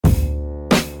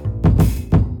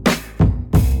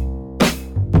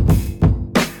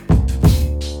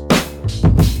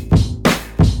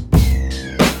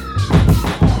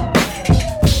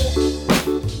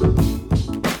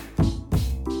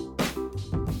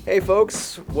Hey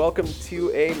folks, welcome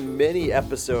to a mini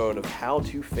episode of How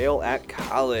to Fail at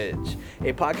College,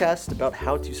 a podcast about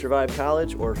how to survive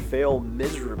college or fail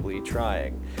miserably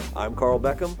trying. I'm Carl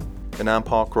Beckham. And I'm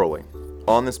Paul Crowley.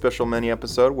 On this special mini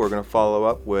episode, we're going to follow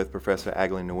up with Professor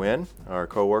Agli Nguyen, our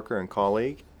coworker and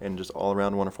colleague, and just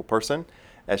all-around wonderful person,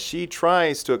 as she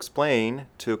tries to explain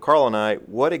to Carl and I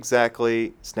what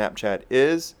exactly Snapchat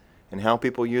is and how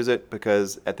people use it,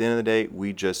 because at the end of the day,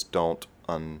 we just don't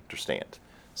understand.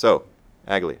 So,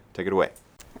 Agli, take it away.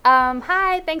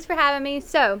 Hi, thanks for having me.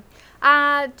 So,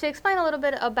 to explain a little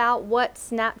bit about what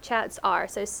Snapchats are.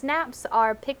 So, snaps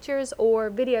are pictures or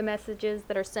video messages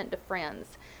that are sent to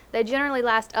friends. They generally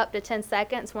last up to 10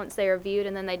 seconds once they are viewed,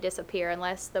 and then they disappear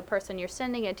unless the person you're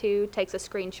sending it to takes a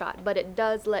screenshot. But it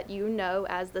does let you know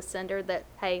as the sender that,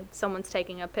 hey, someone's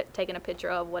taking a picture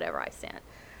of whatever I sent.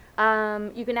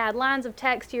 You can add lines of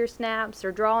text to your snaps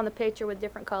or draw on the picture with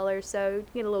different colors, so you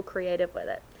can get a little creative with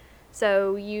it.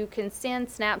 So you can send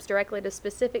snaps directly to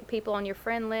specific people on your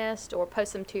friend list or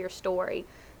post them to your story.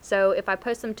 So if I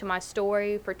post them to my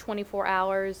story for 24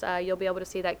 hours, you'll be able to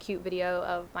see that cute video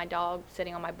of my dog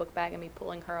sitting on my book bag and me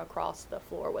pulling her across the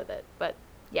floor with it. But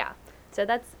yeah, so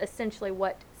that's essentially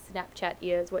what Snapchat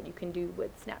is, what you can do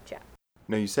with Snapchat.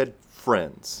 Now, you said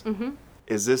friends. Mm-hmm.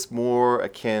 Is this more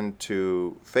akin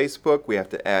to Facebook, we have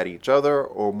to add each other,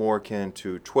 or more akin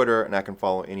to Twitter, and I can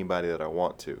follow anybody that I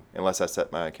want to, unless I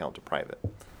set my account to private?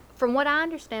 From what I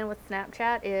understand with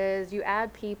Snapchat is you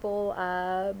add people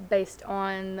based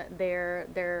on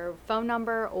their phone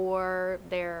number or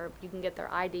you can get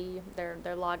their ID, their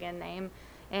login name,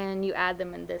 and you add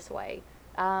them in this way.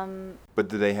 But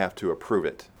do they have to approve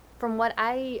it? From what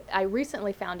I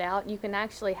recently found out, you can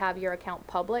actually have your account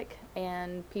public,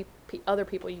 and other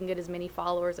people, you can get as many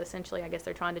followers, essentially. I guess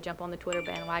they're trying to jump on the Twitter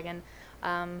bandwagon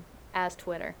as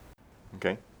Twitter.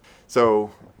 Okay. So,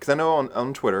 because I know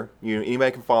on Twitter,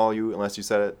 anybody can follow you unless you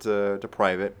set it to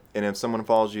private. And if someone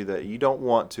follows you that you don't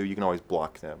want to, you can always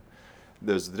block them.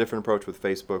 There's a different approach with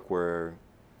Facebook where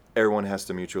everyone has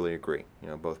to mutually agree.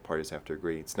 Both parties have to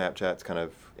agree. Snapchat's kind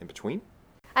of in between.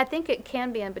 I think it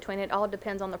can be in between. It all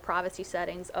depends on the privacy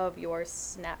settings of your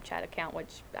Snapchat account,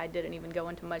 which I didn't even go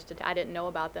into much detail. I didn't know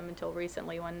about them until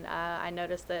recently when I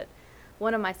noticed that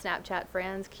one of my Snapchat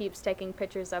friends keeps taking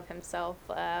pictures of himself,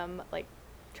 like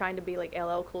trying to be like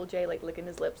LL Cool J, like licking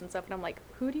his lips and stuff. And I'm like,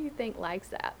 who do you think likes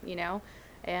that,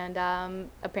 And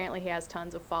apparently he has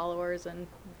tons of followers, and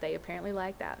they apparently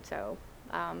like that. So,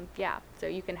 yeah, so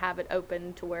you can have it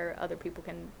open to where other people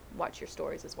can watch your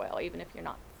stories as well, even if you're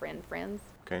not friends.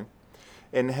 Okay.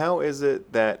 And how is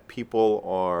it that people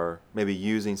are maybe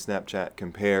using Snapchat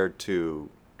compared to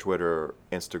Twitter,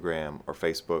 Instagram, or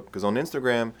Facebook? Because on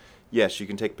Instagram, yes, you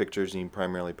can take pictures and you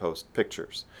primarily post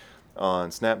pictures. On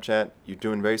Snapchat, you're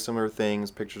doing very similar things,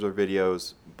 pictures or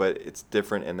videos, but it's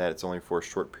different in that it's only for a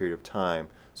short period of time.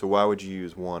 So why would you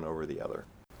use one over the other?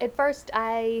 At first,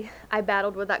 I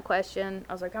battled with that question.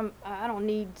 I was like, I don't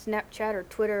need Snapchat or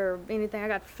Twitter or anything. I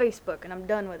got Facebook and I'm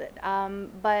done with it.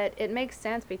 But it makes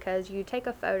sense because you take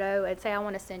a photo and say, I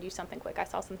want to send you something quick. I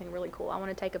saw something really cool. I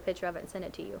want to take a picture of it and send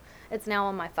it to you. It's now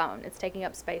on my phone. It's taking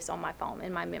up space on my phone,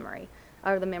 in my memory,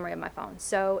 or the memory of my phone.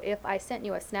 So if I sent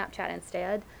you a Snapchat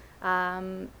instead,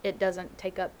 it doesn't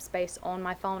take up space on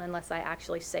my phone unless I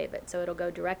actually save it. So it'll go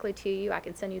directly to you. I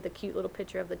can send you the cute little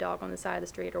picture of the dog on the side of the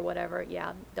street or whatever.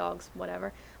 Yeah, dogs,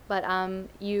 whatever. But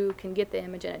you can get the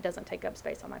image and it doesn't take up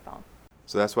space on my phone.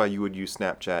 So that's why you would use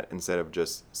Snapchat instead of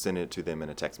just sending it to them in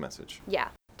a text message? Yeah.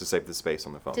 To save the space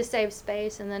on the phone? To save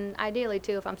space, and then ideally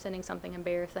too, if I'm sending something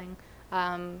embarrassing,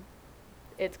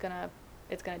 it's gonna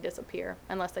disappear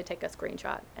unless they take a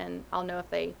screenshot, and I'll know if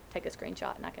they take a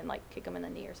screenshot and I can like kick them in the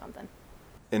knee or something.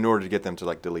 In order to get them to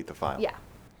like delete the file? Yeah.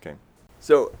 Okay.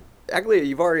 So, Agli,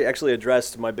 you've already actually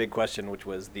addressed my big question, which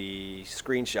was the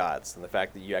screenshots, and the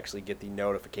fact that you actually get the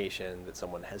notification that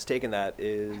someone has taken that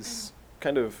is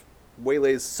kind of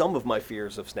waylays some of my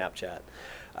fears of Snapchat.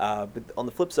 But on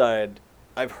the flip side,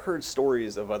 I've heard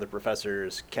stories of other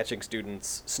professors catching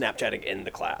students Snapchatting in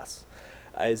the class.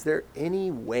 Is there any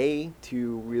way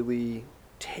to really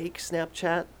take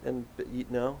Snapchat and,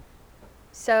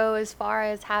 So as far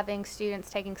as having students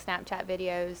taking Snapchat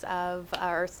videos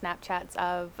or Snapchats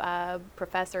of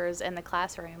professors in the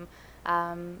classroom,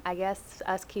 I guess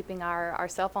us keeping our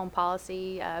cell phone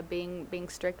policy, being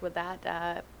strict with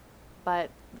that, but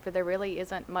there really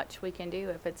isn't much we can do.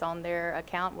 If it's on their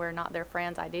account, we're not their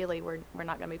friends. Ideally, we're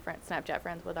not going to be Snapchat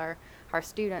friends with our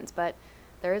students, but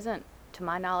there isn't, to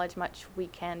my knowledge, much we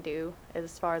can do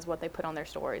as far as what they put on their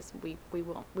stories. We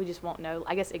just won't know.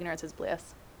 I guess ignorance is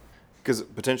bliss. Because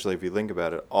potentially, if you think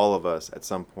about it, all of us at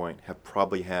some point have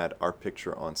probably had our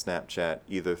picture on Snapchat,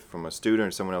 either from a student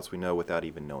or someone else we know without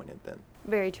even knowing it then.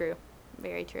 Very true.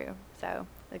 Very true. So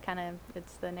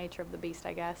it's the nature of the beast,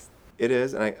 I guess. It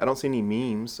is, and I don't see any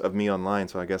memes of me online,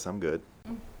 so I guess I'm good.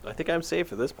 I think I'm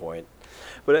safe at this point.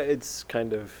 But it's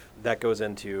kind of, that goes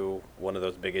into one of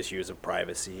those big issues of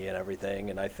privacy and everything.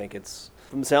 And I think it's,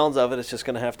 from the sounds of it, it's just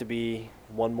going to have to be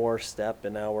one more step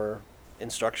in our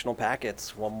instructional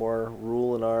packets, one more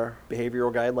rule in our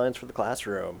behavioral guidelines for the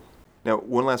classroom. Now,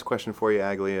 one last question for you,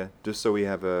 Aglia, just so we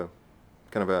have a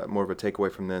kind of a more of a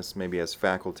takeaway from this, maybe as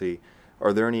faculty.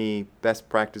 Are there any best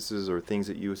practices or things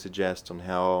that you would suggest on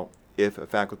how, if a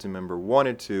faculty member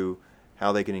wanted to,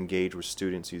 how they can engage with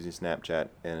students using Snapchat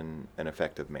in an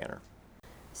effective manner?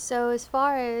 So as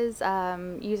far as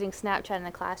using Snapchat in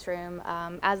the classroom,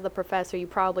 as the professor, you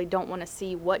probably don't want to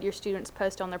see what your students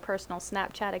post on their personal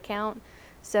Snapchat account.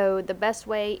 So the best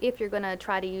way, if you're going to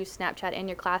try to use Snapchat in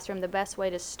your classroom, the best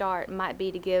way to start might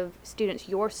be to give students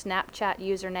your Snapchat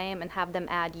username and have them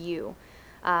add you.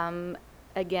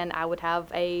 Again, I would have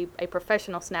a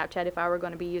professional Snapchat if I were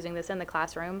going to be using this in the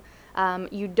classroom.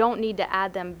 You don't need to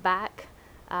add them back.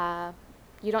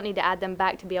 You don't need to add them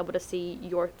back to be able to see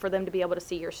for them to be able to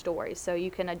see your stories. So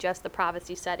you can adjust the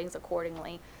privacy settings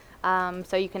accordingly.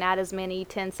 So you can add as many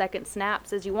 10-second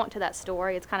snaps as you want to that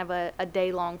story. It's kind of a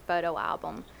day-long photo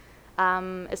album.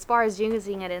 As far as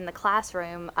using it in the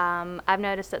classroom, I've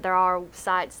noticed that there are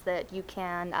sites that you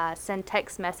can send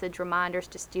text message reminders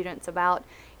to students about,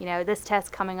 this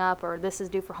test coming up or this is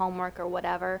due for homework or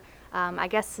whatever. I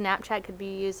guess Snapchat could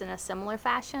be used in a similar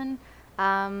fashion.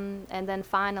 And then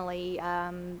finally,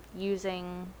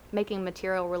 making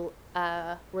material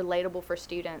relatable for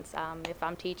students. If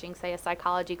I'm teaching, say, a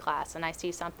psychology class, and I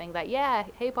see something that,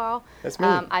 hey, Paul, That's me.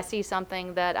 I see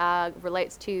something that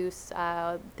relates to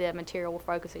the material we're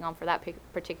focusing on for that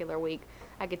particular week,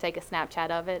 I could take a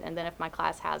Snapchat of it, and then if my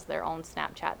class has their own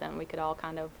Snapchat, then we could all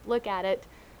kind of look at it,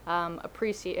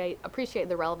 appreciate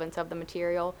the relevance of the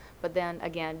material, but then,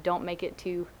 again, don't make it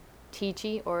too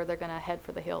teachy or they're going to head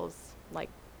for the hills, like,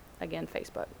 again,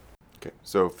 Facebook. Okay,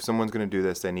 so if someone's going to do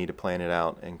this, they need to plan it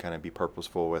out and kind of be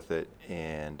purposeful with it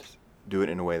and do it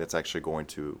in a way that's actually going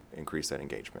to increase that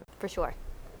engagement. For sure.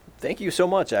 Thank you so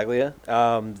much, Aglia.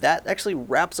 That actually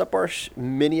wraps up our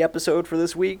mini episode for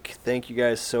this week. Thank you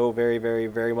guys so very, very,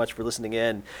 very much for listening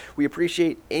in. We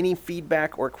appreciate any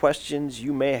feedback or questions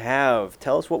you may have.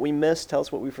 Tell us what we missed. Tell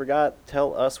us what we forgot.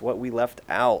 Tell us what we left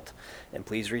out. And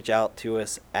please reach out to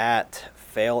us at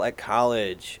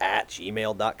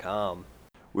failatcollege@gmail.com.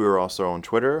 We are also on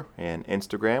Twitter and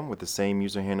Instagram with the same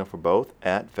user handle for both,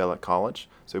 @failatcollege.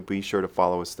 So be sure to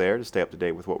follow us there to stay up to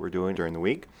date with what we're doing during the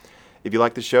week. If you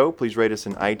like the show, please rate us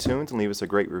in iTunes and leave us a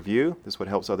great review. This is what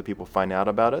helps other people find out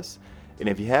about us. And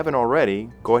if you haven't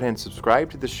already, go ahead and subscribe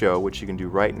to the show, which you can do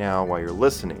right now while you're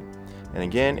listening. And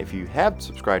again, if you have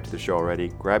subscribed to the show already,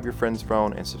 grab your friend's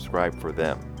phone and subscribe for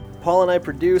them. Paul and I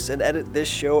produce and edit this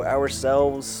show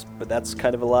ourselves, but that's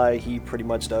kind of a lie. He pretty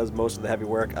much does most of the heavy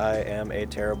work. I am a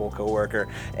terrible coworker.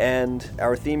 And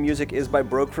our theme music is by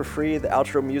Broke for Free. The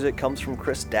outro music comes from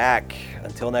Chris Dack.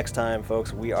 Until next time,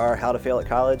 folks, we are How to Fail at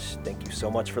College. Thank you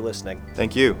so much for listening.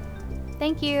 Thank you.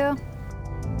 Thank you.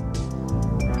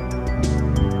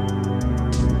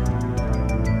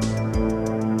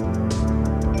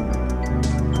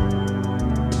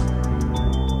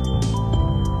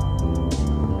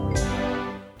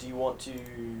 To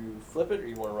flip it, or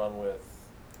you want to run with?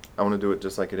 I want to do it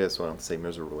just like it is, so I don't say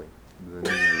miserably.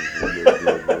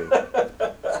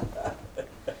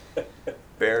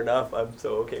 Fair enough. I'm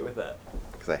so okay with that.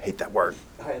 Because I hate that word.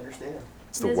 I understand.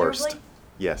 It's the worst.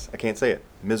 Yes, I can't say it.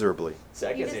 Miserably. See,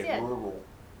 I You can just say did. rural.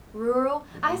 Rural?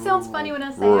 I sounds funny when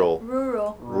I say Rural. it. Rural.